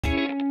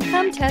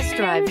Come test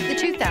drive the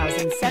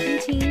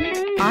 2017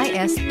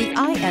 IS. The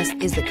IS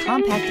is the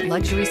compact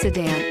luxury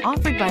sedan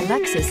offered by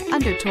Lexus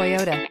under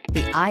Toyota.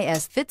 The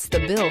IS fits the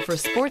bill for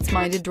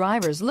sports-minded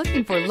drivers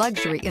looking for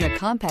luxury in a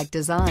compact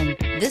design.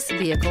 This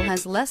vehicle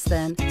has less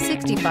than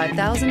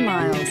 65,000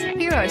 miles.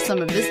 Here are some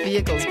of this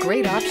vehicle's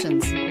great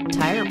options: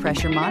 tire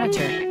pressure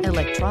monitor,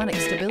 electronic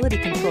stability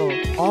control,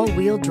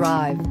 all-wheel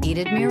drive,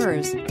 heated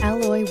mirrors,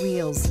 alloy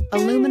wheels,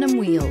 aluminum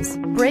wheels,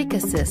 brake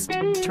assist,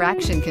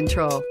 traction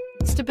control,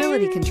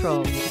 stability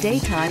control,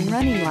 daytime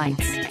running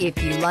lights.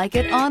 If you like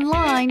it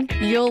online,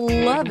 you'll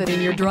love it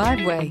in your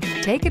driveway.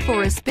 Take it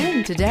for a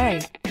spin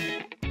today.